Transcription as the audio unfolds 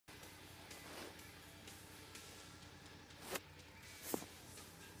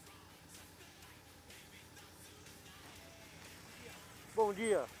um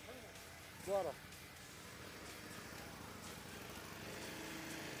dia? Bora.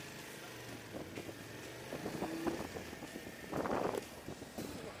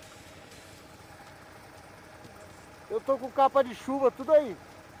 Eu tô com capa de chuva, tudo aí.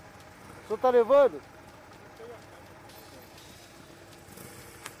 O senhor tá levando?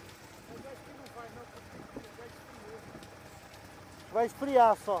 Vai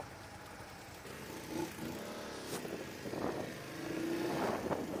esfriar só.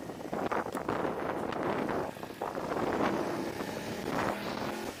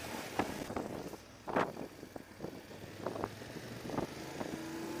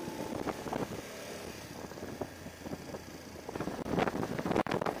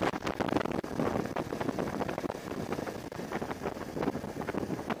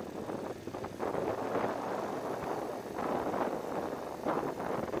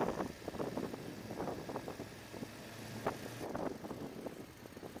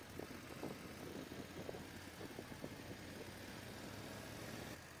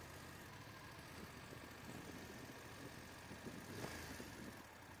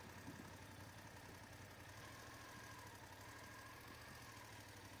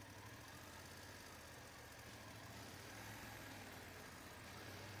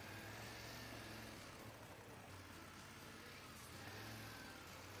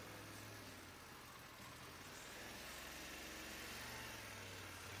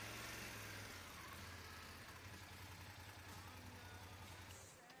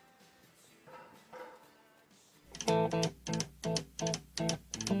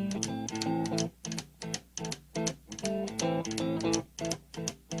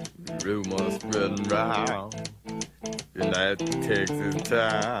 Rumors spreading round United Texas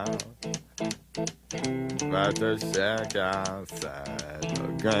town about the shack outside the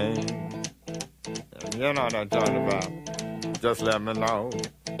game. And you know what I'm talking about. Just let me know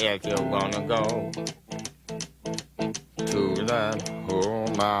if you wanna go to that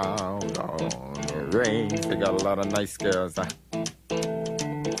home out on the range. They got a lot of nice girls.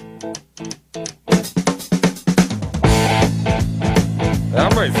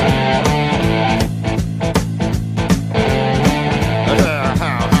 I'm racing.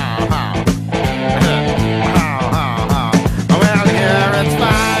 Well, here it's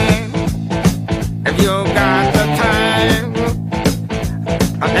fine if you got the time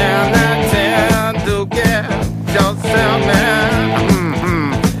and the chance to get yourself in.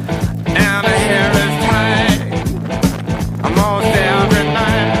 And here it's time almost every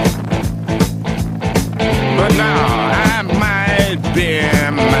night. But now I might be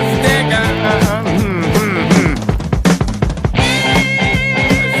mad.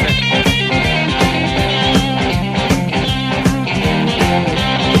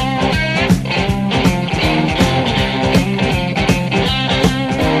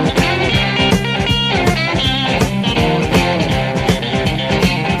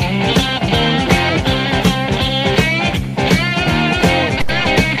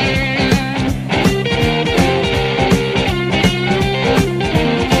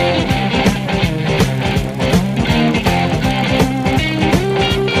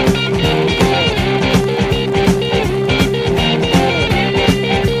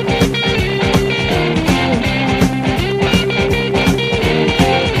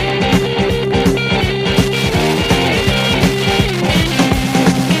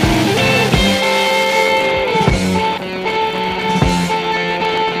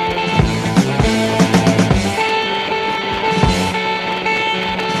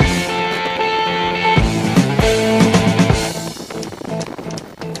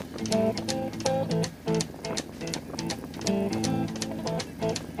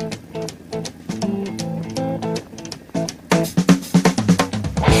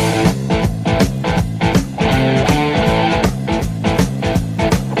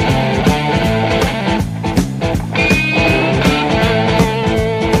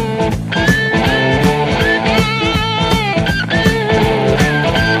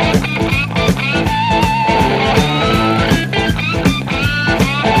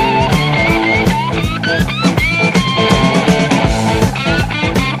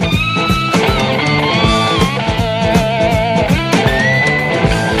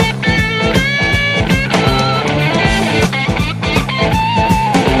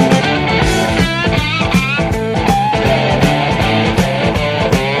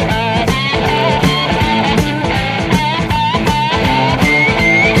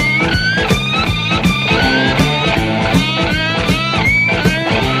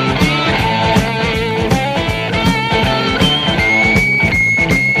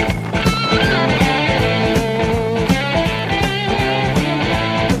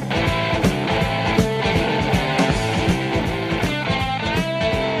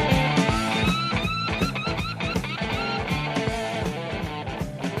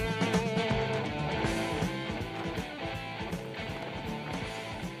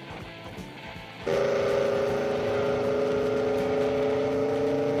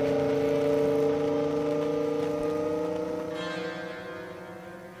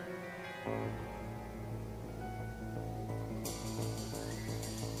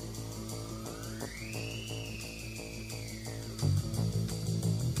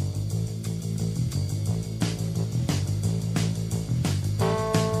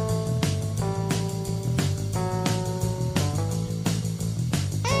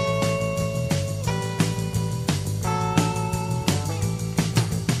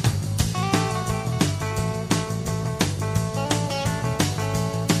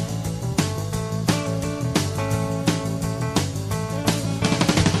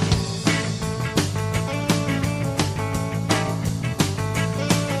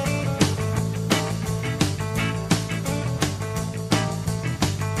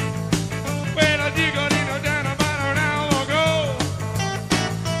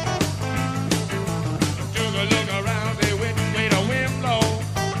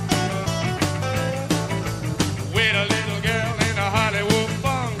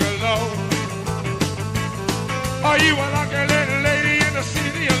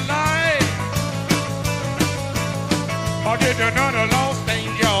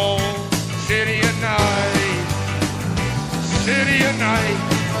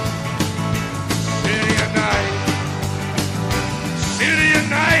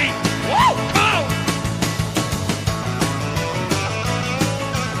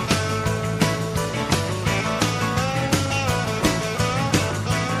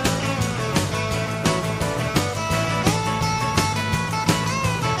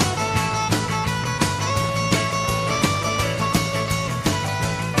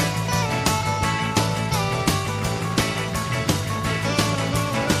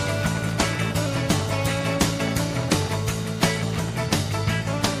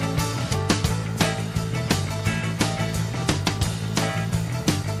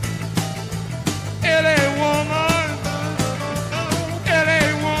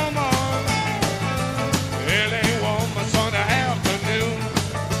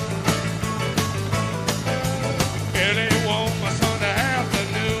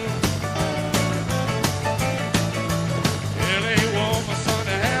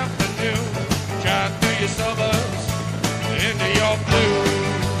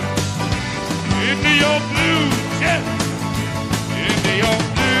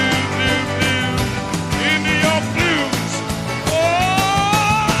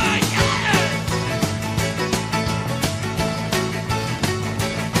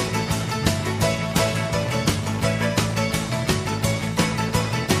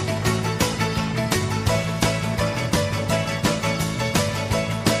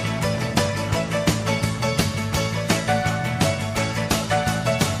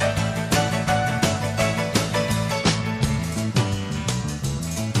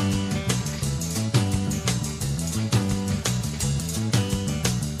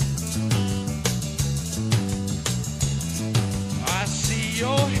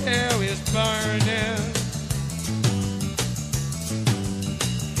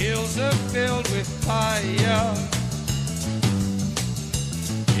 hills are filled with fire.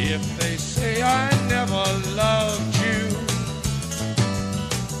 If they say I never loved you,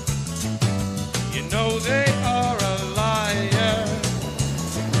 you know they are a liar.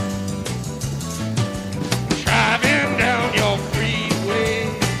 Driving down your freeway,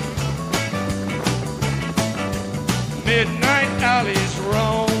 midnight alleys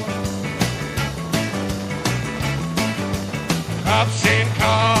roam, cops in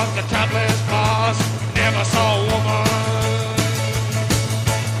cars, the topless bars, never saw a woman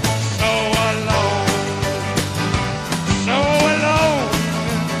so alone, so alone,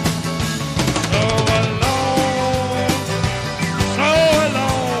 so alone, so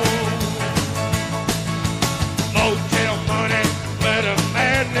alone. Motel money, glitter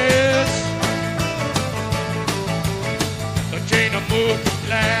madness, the chain of mood from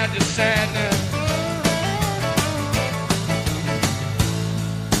glad to sadness.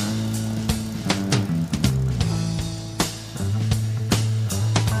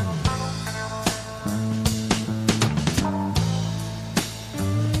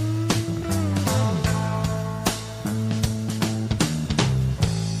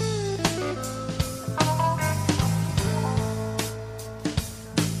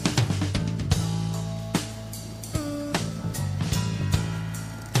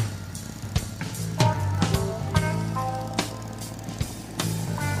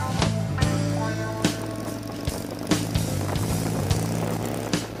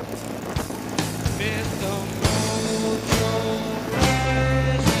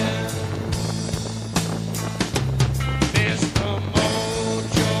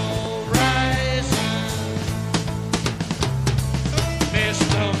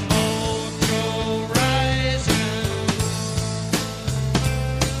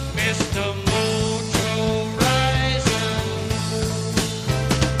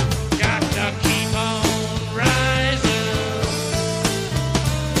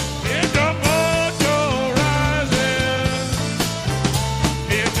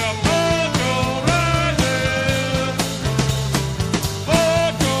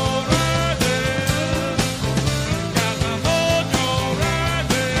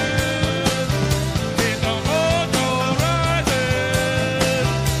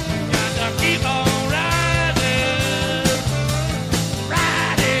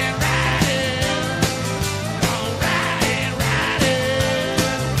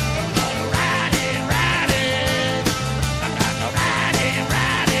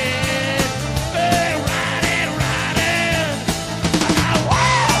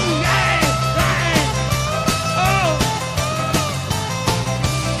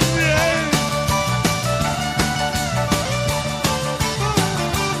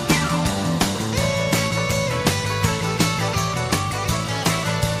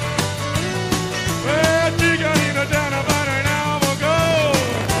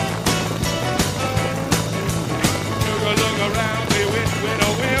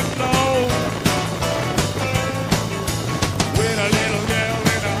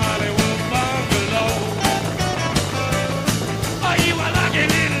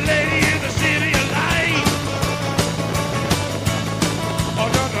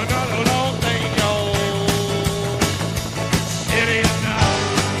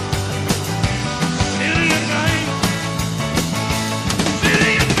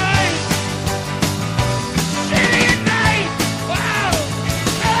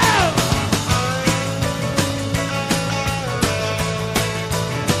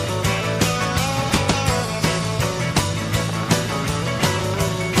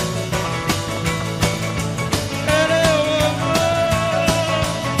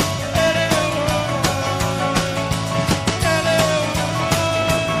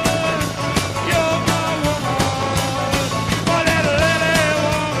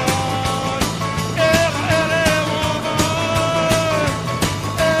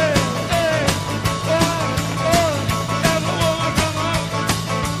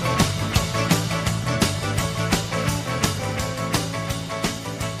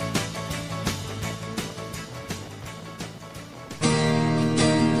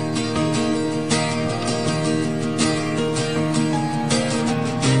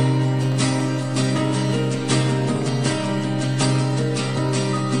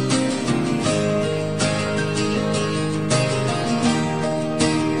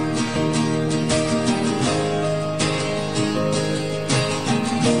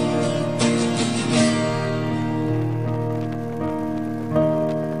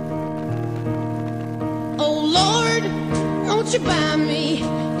 Won't you buy me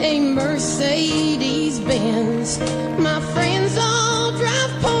a Mercedes Benz? My friends all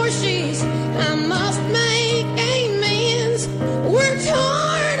drive Porsche.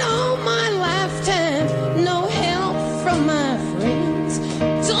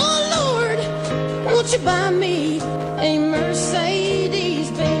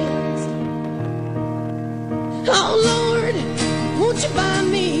 Oh Lord, won't you buy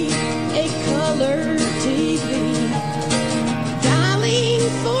me a color TV? Dialing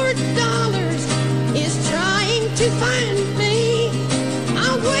 $4 is trying to find me. I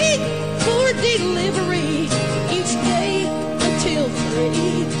wait for delivery each day until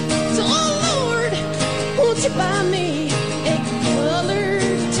 3. So oh Lord, won't you buy me a color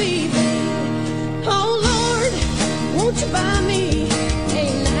TV? Oh Lord, won't you buy me a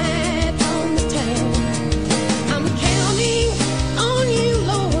night on the town? I'm counting on you,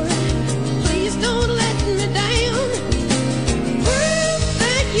 Lord. Please don't let me down. Prove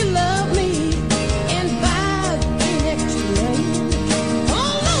that you love me and buy the next round.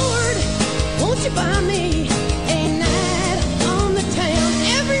 Oh Lord, won't you buy me a night on the town?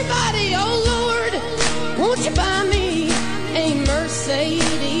 Everybody, oh Lord, won't you buy me a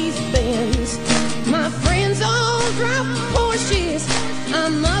Mercedes Benz? My friends all drive Porsches. I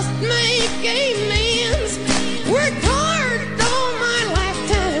must make amends. Worked hard all my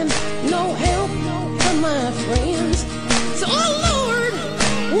lifetime. No help from my friends. So, oh Lord,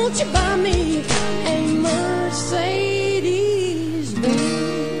 won't you buy me a Mercedes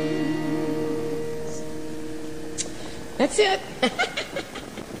Benz? That's it.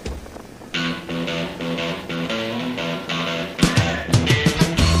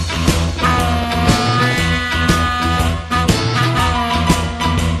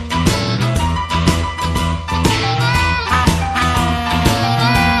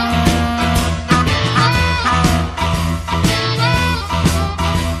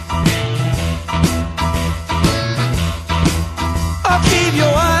 Keep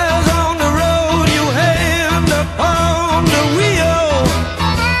your eyes on the road, your hand upon the wheel.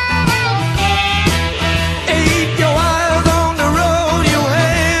 Keep your eyes on the road, your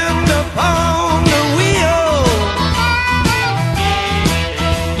hand upon the wheel.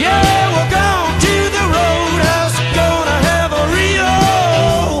 Yeah, we're going to the roadhouse, gonna have a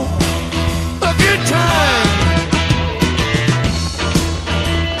good time.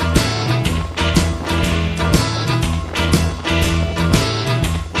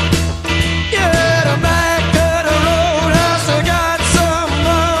 Yeah, the back of the roadhouse, I got some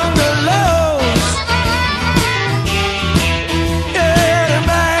bungalows. Yeah, the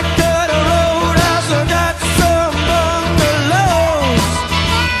back of the roadhouse, I got some bungalows.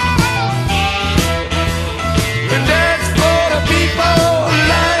 And that's for the people who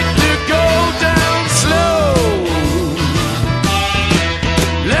like to go down slow.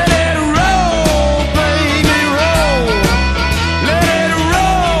 Let it roll, baby, roll. Let it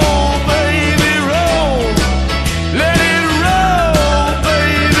roll, baby, roll. Let it roll,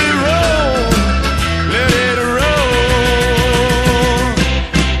 baby, roll. Let it roll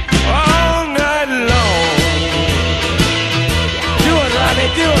all night long. Do it,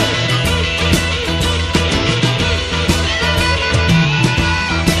 Robbie, do it.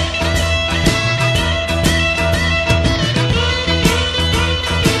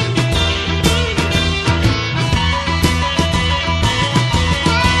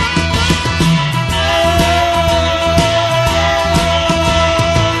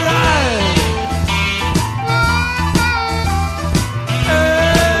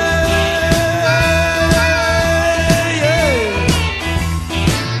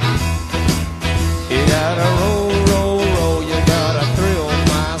 You gotta roll, roll, roll. You gotta thrill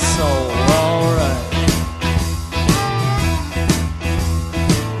my soul. All right.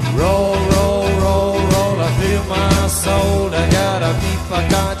 Roll, roll, roll, roll. I feel my soul. I gotta be for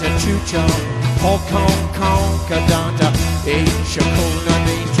ganja chucha. Hong Kong, Kong, kadanja. Asia, Kuna,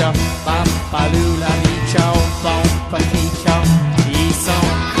 Nisha. Papalula, Nisha. Bom, Patisha. East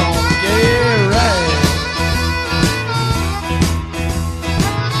Kong, yeah, right.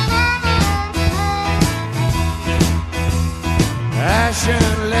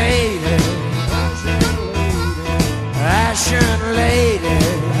 Ashen lady, ashen lady,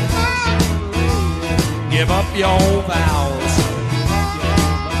 give up your vows,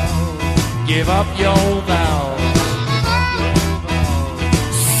 give up your vows.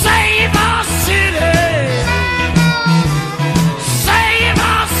 Save our city, save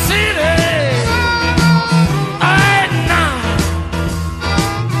our city, at night.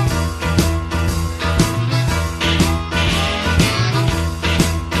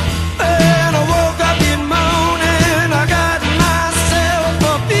 And I woke up in the morning, I got myself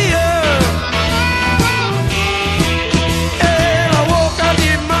a beer. And I woke up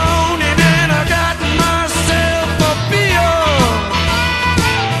in the morning and I got myself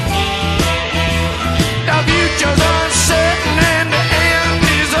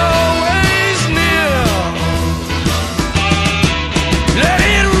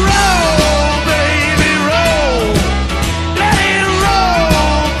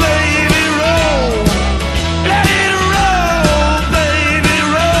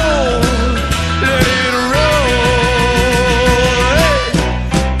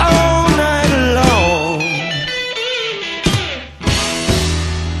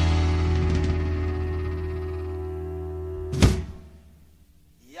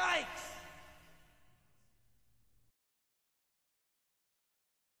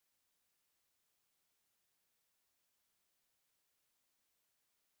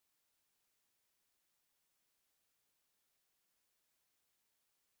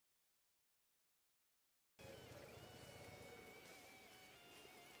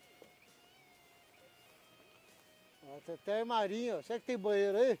Tem até marinho, ó. Será que tem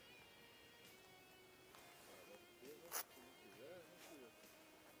banheiro aí?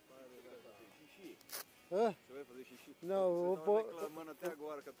 Hã? Você vai fazer xixi? Não, eu vou Você pôr... tava reclamando até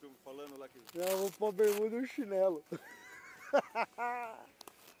agora que a turma falando lá que... Não, eu vou pôr bermuda e um chinelo.